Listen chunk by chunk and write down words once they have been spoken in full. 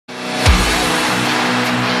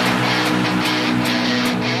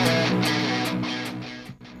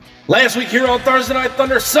Last week here on Thursday Night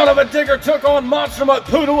Thunder, Son of a Digger took on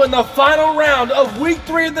M.M.Poodle in the final round of Week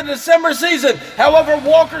 3 of the December season. However,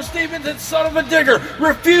 Walker Stevens and Son of a Digger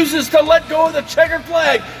refuses to let go of the checkered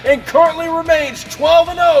flag and currently remains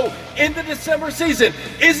 12-0 in the December season.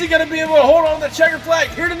 Is he going to be able to hold on to the checkered flag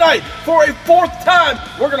here tonight for a fourth time?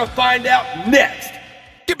 We're going to find out next.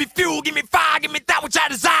 Give me fuel, give me fire, give me that which I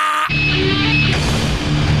desire.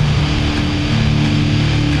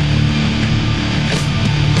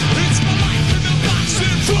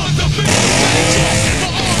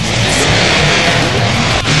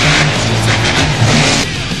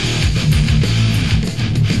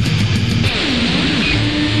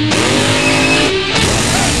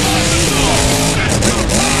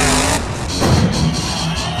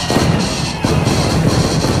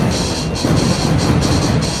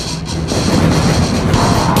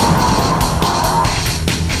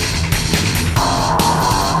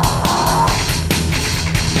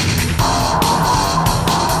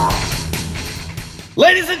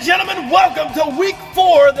 Ladies and gentlemen, welcome to Week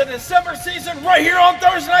 4 of the December season right here on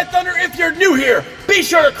Thursday Night Thunder. If you're new here, be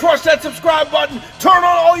sure to crush that subscribe button, turn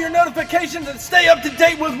on all your notifications, and stay up to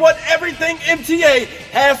date with what everything MTA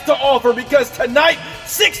has to offer, because tonight,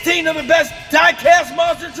 16 of the best Diecast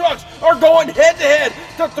monster trucks are going head-to-head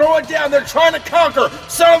to throw it down. They're trying to conquer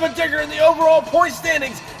Son of a Digger in the overall point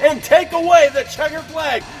standings and take away the checkered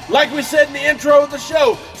flag. Like we said in the intro of the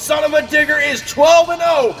show, Son of a Digger is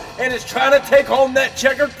 12-0 and is trying to take home that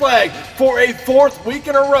checkered flag for a fourth week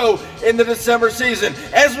in a row in the December season.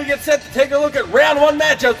 As we get set to take a look at round one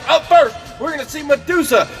matchups, up first, we're going to see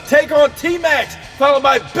Medusa take on T-Max, followed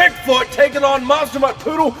by Bigfoot taking on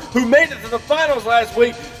M.M.Poodle, who made it to the finals last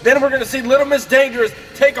week. Then we're going to see Little Miss Dangerous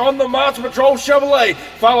take on the Monster Patrol Chevrolet,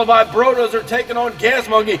 followed by Brodozer taking on Gas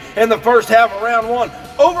Monkey in the first half of round one.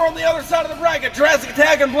 Over on the other side of the bracket, Jurassic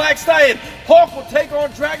Attack and Black Stallion. Hawk will take on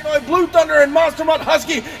Dragonoid, Blue Thunder, and Monster Mutt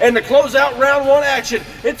Husky. And to close out round one action,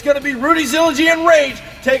 it's going to be Rudy Zilligy and Rage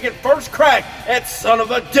taking first crack at Son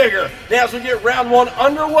of a Digger. Now as we get round one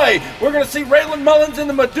underway, we're going to see Raylan Mullins in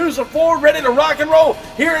the Medusa Ford ready to rock and roll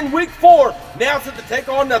here in Week 4. Now set to take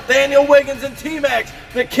on Nathaniel Wiggins and T-Max.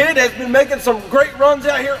 The kid has been making some great runs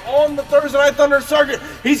out here on the Thursday Night Thunder circuit.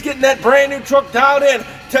 He's getting that brand new truck dialed in.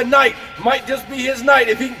 Tonight might just be his night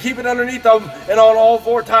if he can keep it underneath of him and on all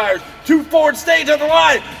four tires. Two forward stage on the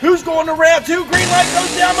line. Who's going to round two? Green light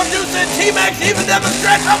goes down. Medusa and T-Max even down the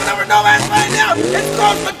stretch. Up and over no man's land now. It's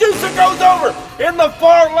close. Medusa goes over in the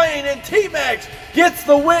far lane, and T-Max gets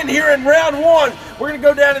the win here in round one. We're going to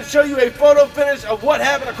go down and show you a photo finish of what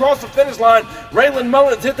happened across the finish line. Raylan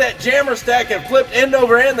Mullins hit that jammer stack and flipped end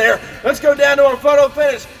over end there. Let's go down to our photo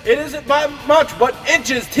finish. It isn't by much, but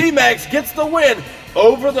inches. T-Max gets the win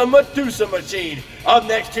over the Medusa machine. Up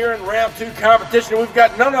next here in round two competition, we've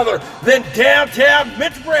got none other than downtown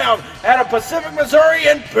Mitch Brown out of Pacific, Missouri,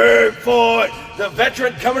 and Bigfoot, the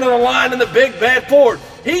veteran coming to the line in the big bad Ford.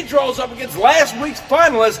 He draws up against last week's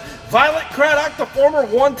finalist, Violet Craddock, the former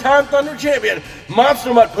one-time Thunder champion.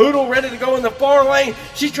 M.M.Poodle ready to go in the far lane.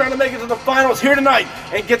 She's trying to make it to the finals here tonight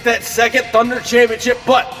and get that second Thunder championship,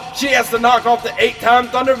 but she has to knock off the 8-time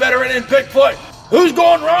Thunder veteran in Bigfoot. Who's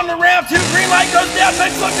going wrong to round two? Green light goes down.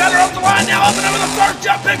 Bigfoot got her off the line. Now up and over the first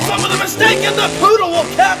jump. Bigfoot with a mistake, and the Poodle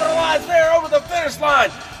will capitalize there over the finish line.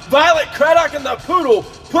 Violet Craddock and the Poodle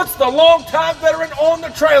puts the longtime veteran on the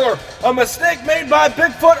trailer. A mistake made by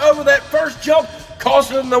Bigfoot over that first jump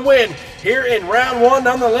costing them the win here in round one.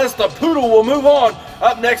 Nonetheless, the Poodle will move on.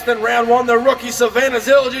 Up next in round one, the rookie Savannah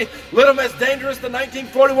Zilligy, Little Miss Dangerous, the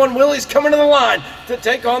 1941 Willys coming to the line to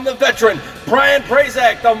take on the veteran Brian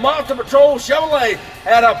Prazak, the Monster Patrol Chevrolet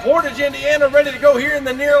out of Portage, Indiana, ready to go here in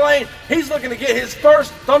the near lane. He's looking to get his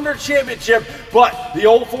first Thunder championship, but the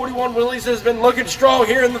old 41 Willys has been looking strong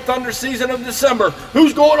here in the Thunder season of December.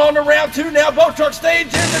 Who's going on to round two now? Boat truck stage,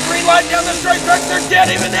 here's the green light down the straight track. They're dead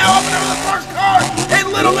even now, up and over the first car,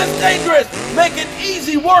 and Little Miss Dangerous making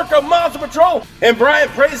easy work of Monster Patrol. And Brian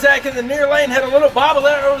Prazak in the near lane had a little bobble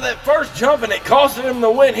there over that first jump, and it costed him the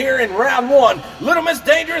win here in round one. Little Miss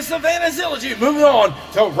Dangerous, Savannah Zilligy moving on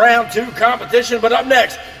to round two competition. But up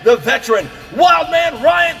next, the veteran Wildman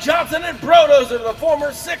Ryan Johnson and Brodozer, the former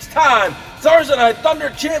 6-time Thursday Night Thunder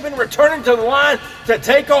champion, returning to the line to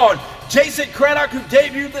take on Jason Craddock, who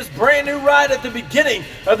debuted this brand new ride at the beginning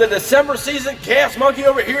of the December season. Gas Monkey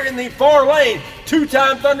over here in the far lane,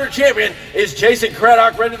 2-time Thunder champion, is Jason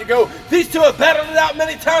Craddock ready to go. These two have battled it out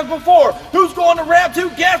many times before. Who's going to round two?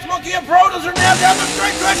 Gas Monkey and Brodozer now down the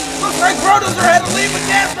straight stretch. Looks like Brodozer had to leave, but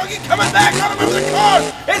Gas Monkey coming back on him over the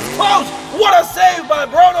cars. It's close. What a save by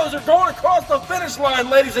Brodozer going across the finish line,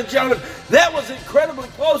 ladies and gentlemen. That was incredibly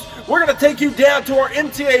close. We're going to take you down to our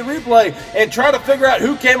MTA replay and try to figure out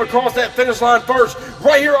who came across that finish line first.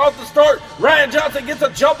 Right here off the start, Ryan Johnson gets a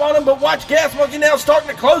jump on him, but watch Gas Monkey now starting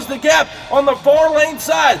to close the gap on the far lane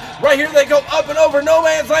side. Right here they go up and over no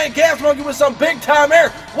man's land. Gas Monkey with some big time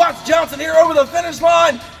air. Watch Johnson here over the finish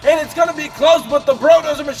line, and it's going to be close, but the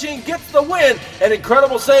Brodozer machine gets the win. An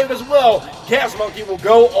incredible save as well. Gas Monkey will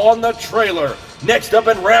go on the trailer. Next up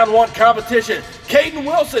in round one competition, Caden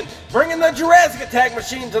Wilson bringing the Jurassic Attack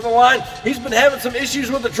machine to the line. He's been having some issues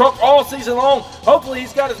with the truck all season long. Hopefully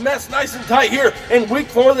he's got his mess nice and tight here in week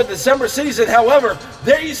 4 of the December season. However,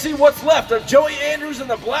 there you see what's left of Joey Andrews and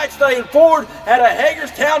the Black Stallion Ford out of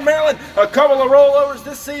Hagerstown, Maryland. A couple of rollovers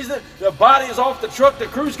this season. The body is off the truck. The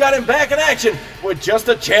crew's got him back in action with just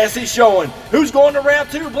a chassis showing. Who's going to round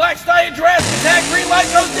 2? Black Stallion, Jurassic Attack. Green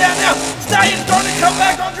light goes down now. Stallion's starting to come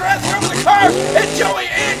back on Jurassic over the car. And Joey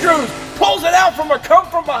Andrews pulls it out from a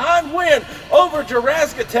come-from-behind win over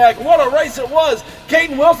Jurassic Attack. What a race it was.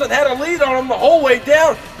 Caden Wilson had a lead on him the whole way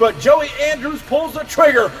down, but Joey Andrews pulls the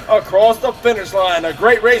trigger across the finish line. A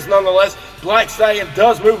great race nonetheless. Black Stallion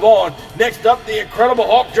does move on. Next up, the Incredible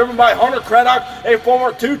Hawk, driven by Hunter Craddock, a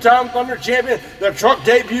former 2-time Thunder champion. The truck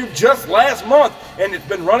debuted just last month, and it's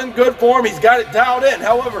been running good for him. He's got it dialed in.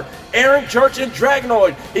 However, Aaron Church and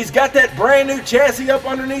Dragonoid, he's got that brand new chassis up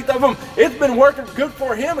underneath of him. It's been working good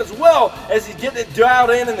for him as well as he's getting it dialed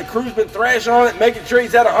in, and the crew's been thrashing on it, making sure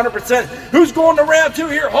he's at 100%. Who's going to round 2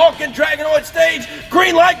 here? Hawk and Dragonoid stage.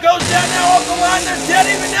 Green light goes down now off the line. They're dead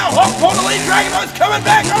even now. Hawk pulling the lead. Dragonoid's coming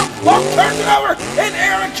back up. Hawk turns it over, and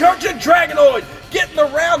Aaron Church and Dragonoid getting the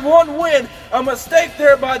round 1 win. A mistake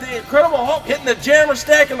there by the Incredible Hawk, hitting the jammer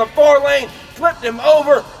stack in the far lane, flipped him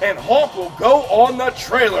over, and Hawk will go on the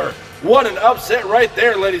trailer. What an upset right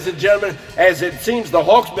there, ladies and gentlemen, as it seems the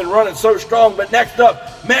Hawk's been running so strong. But next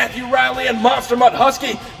up, Matthew Riley and Monster Mutt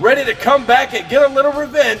Husky ready to come back and get a little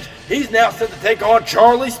revenge. He's now set to take on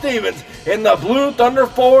Charlie Stevens in the Blue Thunder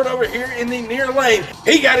Ford over here in the near lane.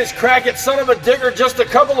 He got his crack at Son of a Digger just a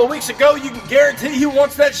couple of weeks ago. You can guarantee he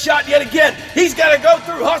wants that shot yet again. He's got to go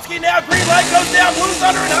through Husky now. Green light goes down. Blue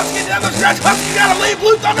Thunder and Husky down the stretch. Husky got to leave.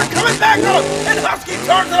 Blue Thunder coming back on him, and Husky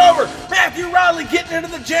turns it over. Matthew Riley getting into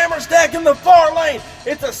the jammer stack in the far lane.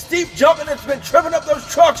 It's a steep jump, and it's been tripping up those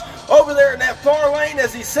trucks over there in that far lane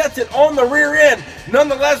as he sets it on the rear end.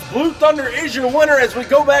 Nonetheless, Blue Thunder is your winner as we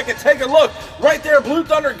go back and take a look. Right there, Blue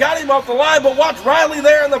Thunder got him off the line, but watch Riley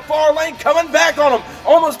there in the far lane coming back on him.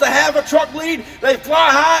 Almost a half a truck lead. They fly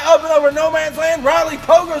high up and over no man's land. Riley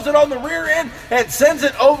pogos it on the rear end and sends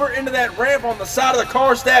it over into that ramp on the side of the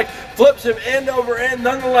car stack. Flips him end over end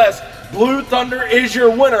nonetheless. Blue Thunder is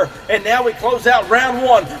your winner. And now we close out round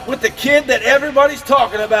 1 with the kid that everybody's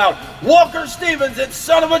talking about, Walker Stevens and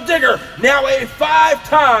Son of a Digger, now a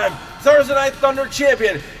 5-time Thursday Night Thunder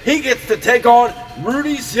champion. He gets to take on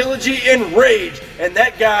Rudy Zilligy in Rage, and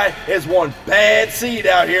that guy has one bad seed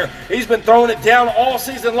out here. He's been throwing it down all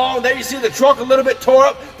season long. There you see the truck a little bit tore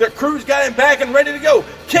up. The crew's got him back and ready to go.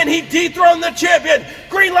 Can he dethrone the champion?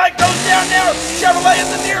 Green light goes down now. Chevrolet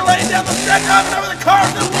in the near lane down the stretch, driving over the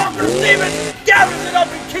cars, and Walker Stevens gathers it up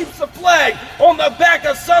and keeps the flag on the back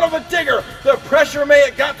of Son of a Digger. The pressure may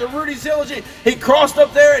have got to Rudy Zilligy. He crossed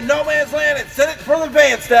up there in no man's land and sent it for the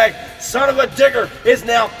van stack. Son of a Digger is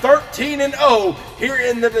now 13-0 here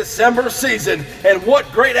in the December season. And what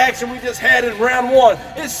great action we just had in round 1.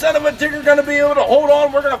 Is Son of a Digger going to be able to hold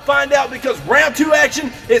on? We're going to find out because round 2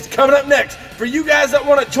 action is coming up next. For you guys that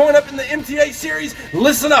want to join up in the MTA series,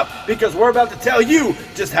 listen up because we're about to tell you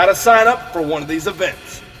just how to sign up for one of these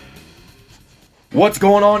events. What's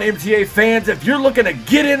going on, MTA fans? If you're looking to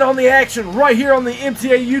get in on the action right here on the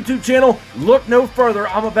MTA YouTube channel, look no further.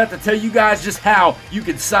 I'm about to tell you guys just how you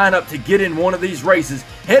can sign up to get in one of these races.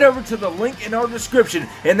 Head over to the link in our description,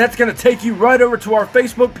 and that's going to take you right over to our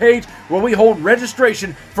Facebook page where we hold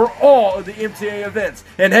registration for all of the MTA events.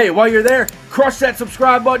 And hey, while you're there, crush that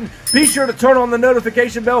subscribe button. Be sure to turn on the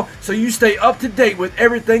notification bell so you stay up to date with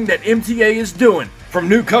everything that MTA is doing. From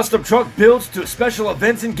new custom truck builds to special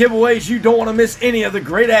events and giveaways, you don't want to miss any of the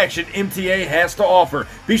great action MTA has to offer.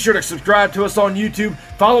 Be sure to subscribe to us on YouTube,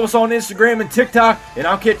 follow us on Instagram and TikTok, and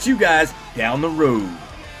I'll catch you guys down the road.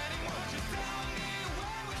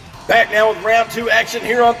 Back now with round 2 action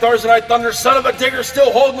here on Thursday Night Thunder. Son of a Digger still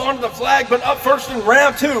holding on to the flag, but up first in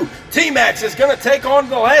round 2, T-Max is going to take on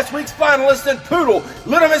the last week's finalist in Poodle.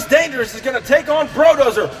 Litimus Dangerous is going to take on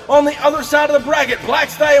Brodozer. On the other side of the bracket, Black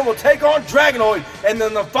Stallion will take on Dragonoid, and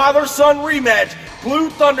then the father-son rematch, Blue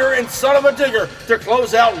Thunder and Son of a Digger to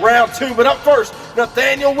close out round 2. But up first,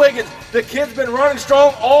 Nathaniel Wiggins The kid's been running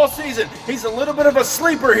strong all season. He's a little bit of a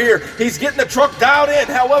sleeper here. He's getting the truck dialed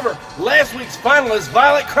in. However, last week's finalist,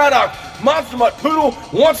 Violet Craddock, M.M.Poodle,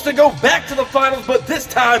 wants to go back to the finals, but this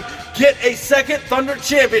time get a second Thunder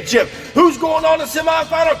Championship. Who's going on to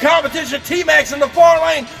semifinal competition? T-Max in the far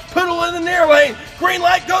lane, Poodle in the near lane. Green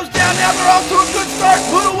light goes down now. They're off to a good start.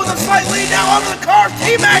 Poodle with a slight lead now over the car.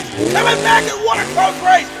 T-Max coming back, and what a close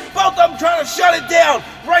race. Both of them trying to shut it down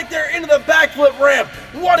right there into the backflip ramp.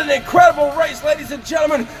 What an incredible race, ladies and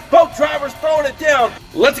gentlemen. Both drivers throwing it down.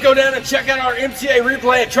 Let's go down and check out our MTA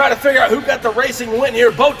replay and try to figure out who got the racing win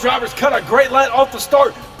here. Both drivers cut a great light off the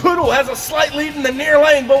start. Poodle has a slight lead in the near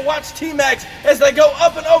lane, but watch T-Max as they go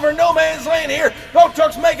up and over no man's lane here. Both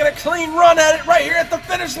trucks making a clean run at it right here at the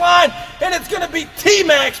finish line, and it's going to be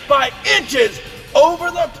T-Max by inches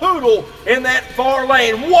over the Poodle in that far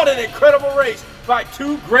lane. What an incredible race by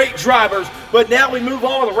two great drivers. But now we move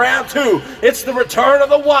on with round two. It's the return of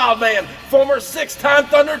the wild man, former six-time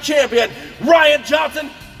Thunder champion, Ryan Johnson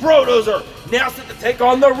Brodozer, now set to take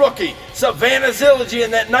on the rookie, Savannah Zilligy in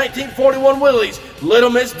that 1941 Willys. Little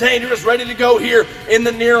Miss Dangerous ready to go here in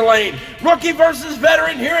the near lane. Rookie versus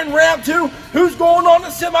veteran here in round two. Who's going on the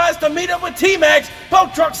semis to meet up with T-Max?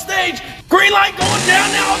 Both truck stage. Green light going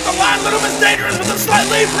down now off the line. Little Miss Dangerous with a slight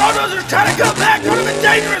lead. Brodozer trying to come back. Little Miss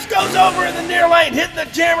Dangerous goes over in the near lane, hitting the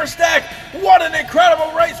jammer stack. What an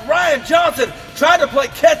incredible race. Ryan Johnson tried to play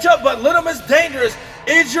catch up, but Little Miss Dangerous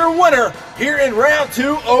is your winner here in round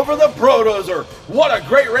two over the Brodozer. What a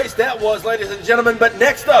great race that was, ladies and gentlemen. But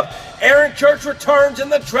next up, Aaron Church returns in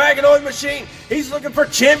the Dragonoid machine. He's looking for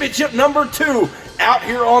championship number 2 out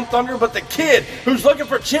here on Thunder. But the kid who's looking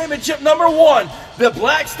for championship number 1, the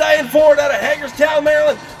Black Stallion Ford out of Hagerstown,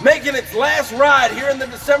 Maryland, making its last ride here in the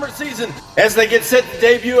December season as they get set to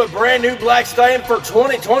debut a brand new Black Stallion for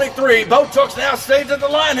 2023. Both trucks now staged at the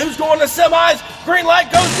line. Who's going to semis? Green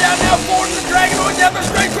light goes down now. Ford and the Dragonoid down the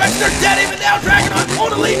straight stretch. They're dead even now. Dragonoid on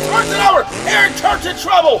the lead, turns it over. Aaron Church in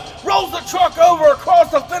trouble. Rolls the truck over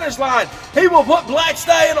across the finish line. He will put Black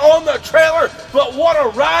Stallion on the trailer, but what a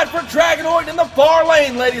ride for Dragonoid in the far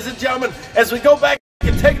lane, ladies and gentlemen. As we go back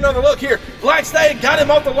and take another look here, Black Stallion got him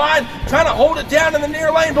off the line, trying to hold it down in the near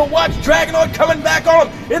lane, but watch Dragonoid coming back on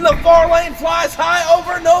him in the far lane, flies high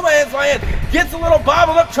over no man's land, gets a little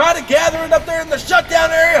bobbled up, trying to gather it up there in the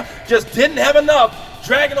shutdown area, just didn't have enough.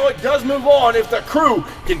 Dragonoid does move on if the crew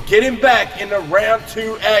can get him back into round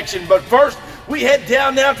 2 action. But first, we head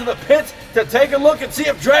down now to the pits to take a look and see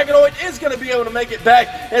if Dragonoid is going to be able to make it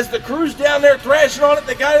back. As the crew's down there thrashing on it,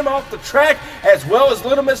 they got him off the track, as well as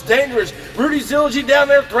Little Miss Dangerous. Rudy Zilligy down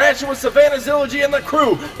there thrashing with Savannah Zilligy and the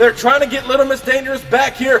crew. They're trying to get Little Miss Dangerous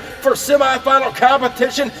back here for semifinal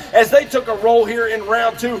competition as they took a roll here in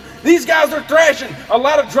round 2. These guys are thrashing. A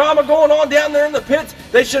lot of drama going on down there in the pits.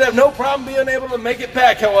 They should have no problem being able to make it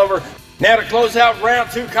back, however. Now to close out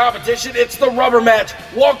round 2 competition, it's the rubber match.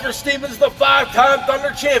 Walker Stevens, the 5-time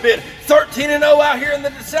Thunder champion, 13-0 out here in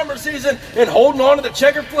the December season and holding on to the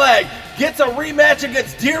checkered flag, gets a rematch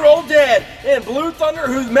against dear old dad and Blue Thunder,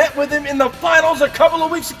 who met with him in the finals a couple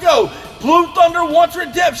of weeks ago. Blue Thunder wants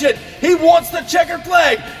redemption. He wants the checkered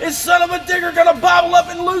flag. Is Son of a Digger going to bobble up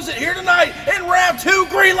and lose it here tonight? In round 2,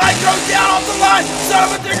 green light goes down off the line. Son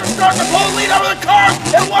of a Digger starting to pull the lead over the car,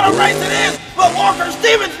 and what a race it is. But Walker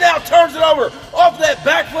Stevens now turns it over off that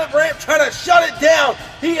backflip ramp, trying to shut it down.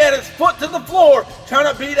 He had his foot to the floor,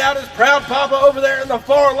 trying to beat out his proud papa over there in the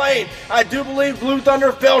far lane. I do believe Blue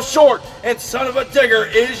Thunder fell short, and Son of a Digger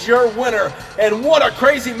is your winner. And what a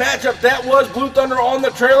crazy matchup that was. Blue Thunder on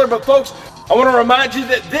the trailer. But folks, I want to remind you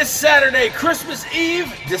that this Saturday, Christmas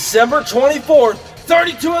Eve, December 24th,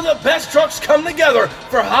 32 of the best trucks come together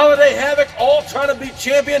for Holiday Havoc, all trying to be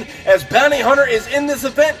champion, as Bounty Hunter is in this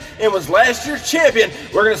event and was last year's champion.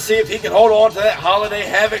 We're going to see if he can hold on to that Holiday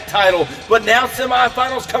Havoc title. But now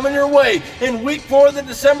semifinals coming your way in week 4 of the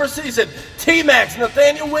December season. T-Max,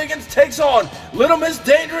 Nathaniel Wiggins takes on Little Miss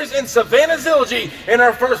Dangerous and Savannah Zilligy in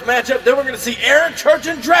our first matchup. Then we're going to see Aaron Church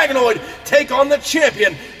and Dragonoid take on the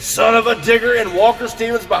champion, Son of a Digger, and Walker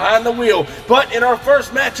Stevens behind the wheel. But in our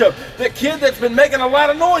first matchup, the kid that's been making a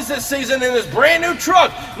lot of noise this season in his brand new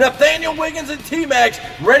truck, Nathaniel Wiggins and T-Max,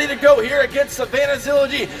 ready to go here against Savannah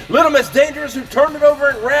Zilligy. Little Miss Dangerous, who turned it over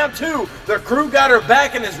in round 2. The crew got her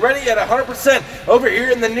back and is ready at 100% over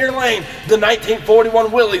here in the near lane. The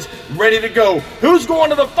 1941 Willys ready to go. Who's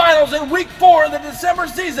going to the finals in week 4 of the December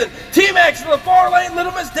season? T-Max in the far lane,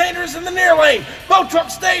 Little Miss Dangerous in the near lane. Both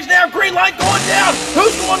trucks stage now, green light going down.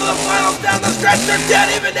 Who's going to the finals down the stretch? They're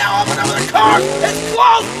dead even now, up and over the car. It's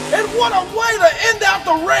close, and what a way to end out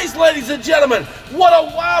the race, ladies and gentlemen. What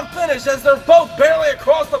a wild finish as they're both barely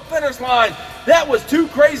across the finish line. That was too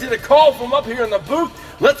crazy to call from up here in the booth.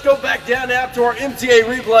 Let's go back down now to our MTA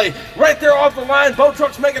replay. Right there off the line, Bo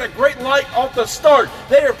Truck's making a great light off the start.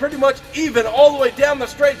 They are pretty much even all the way down the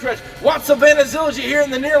straight stretch. Watch Savannah Zilligy here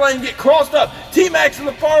in the near lane get crossed up. T-Max in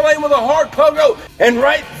the far lane with a hard pogo. And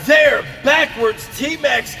right there, backwards,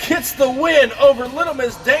 T-Max gets the win over Little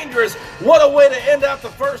Miss Dangerous. What a way to end out the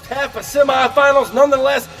first half of semifinals.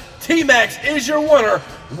 Nonetheless, T-Max is your winner.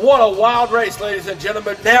 What a wild race, ladies and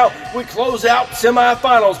gentlemen. Now we close out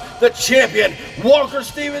semifinals. The champion, Walker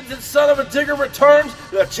Stevens and Son of a Digger, returns.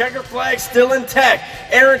 The checker flag still intact.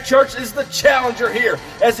 Aaron Church is the challenger here.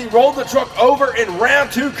 As he rolled the truck over in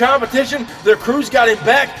round 2 competition, the crew's got him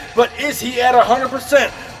back, but is he at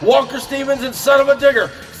 100%? Walker Stevens and Son of a Digger,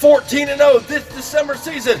 14-0 this December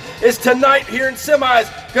season, is tonight here in semis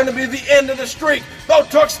going to be the end of the streak. Bo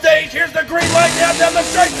Truck stage, here's the green light down the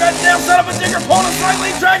straight stretch. Now Son of a Digger pulling a slight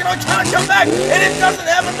lead, dragging on, trying to come back, and it doesn't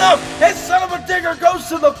have enough. And Son of a Digger goes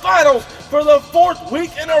to the finals for the 4th week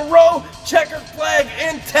in a row, checkered flag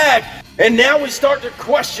intact. And now we start to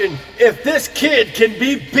question if this kid can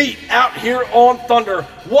be beat out here on Thunder.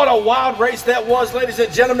 What a wild race that was, ladies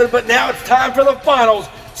and gentlemen, but now it's time for the finals.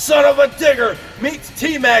 Son of a Digger meets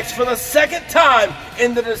T-Max for the 2nd time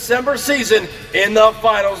in the December season in the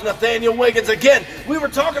finals. Nathaniel Wiggins, again, we were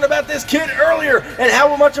talking about this kid earlier and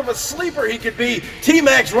how much of a sleeper he could be.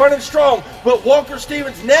 T-Max running strong, but Walker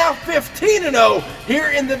Stevens now 15-0 here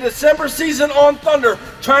in the December season on Thunder,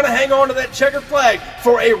 trying to hang on to that checkered flag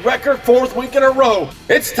for a record 4th week in a row.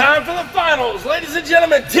 It's time for the finals, ladies and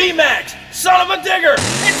gentlemen. T-Max, Son of a Digger.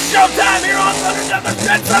 It's showtime here on Thunder down the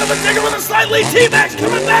stretch. Son of a Digger with a slight lead. T-Max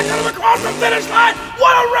coming back on him across the finish line.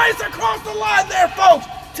 What a race across the line there, folks.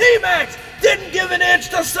 T-Max didn't give an inch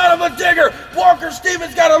to Son of a Digger. Walker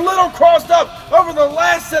Stevens got a little crossed up over the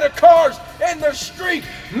last set of cars, and the streak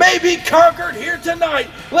may be conquered here tonight.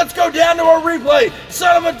 Let's go down to our replay.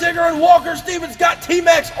 Son of a Digger and Walker Stevens got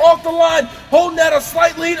T-Max off the line, holding out a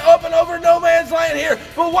slight lead up and over no man's land here.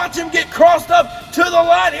 But watch him get crossed up to the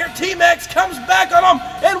line here. T-Max comes back on him,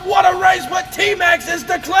 and what a race. But T-Max is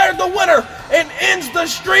declared the winner and ends the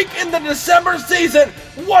streak in the December season.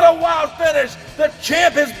 What a wild finish. The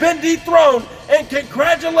champ has been dethroned, and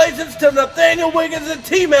congratulations to Nathaniel Wiggins and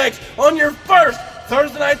T-Max on your first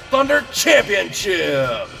Thursday Night Thunder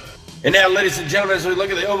Championship. And now, ladies and gentlemen, as we look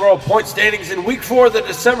at the overall point standings in Week 4 of the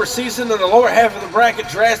December season, in the lower half of the bracket,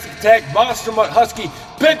 Drastic Attack, Monster Mutt Husky,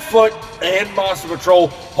 Bigfoot, and Monster Patrol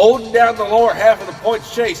holding down the lower half of the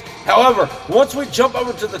points chase. However, once we jump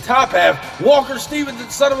over to the top half, Walker Stevens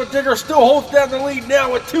and Son of a Digger still holds down the lead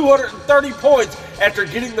now with 230 points after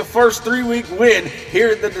getting the first 3-week win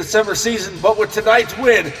here in the December season. But with tonight's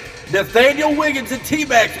win, Nathaniel Wiggins and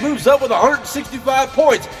T-Max moves up with 165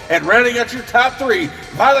 points, and rounding out your top 3,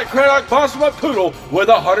 Violet Craddock, M.M.Poodle with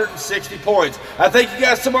 160 points. I thank you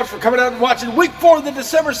guys so much for coming out and watching Week 4 of the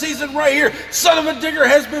December season right here. Son of a Digger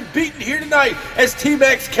has been beaten here tonight as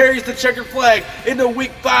T-Max carries the checkered flag into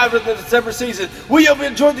Week 5 of the December season. We hope you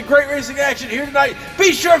enjoyed the great racing action here tonight.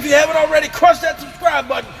 Be sure, if you haven't already, crush that subscribe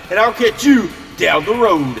button, and I'll catch you down the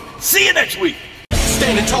road. See you next week.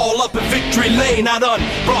 Standing tall up in victory lane, I done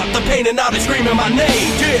brought the pain and now they screaming my name.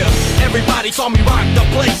 Yeah, everybody saw me rock the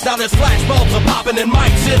place. Now there's flashbulbs are popping and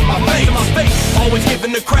mics in my face. Always giving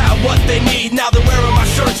the crowd what they need. Now they're wearing my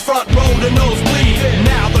shirts front row to nosebleed.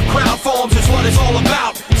 Now the crowd forms is what it's all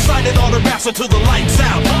about. Signing autographs until the lights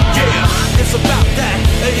out. Yeah, it's about that.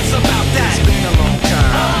 It's about that. It's been a long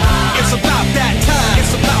time.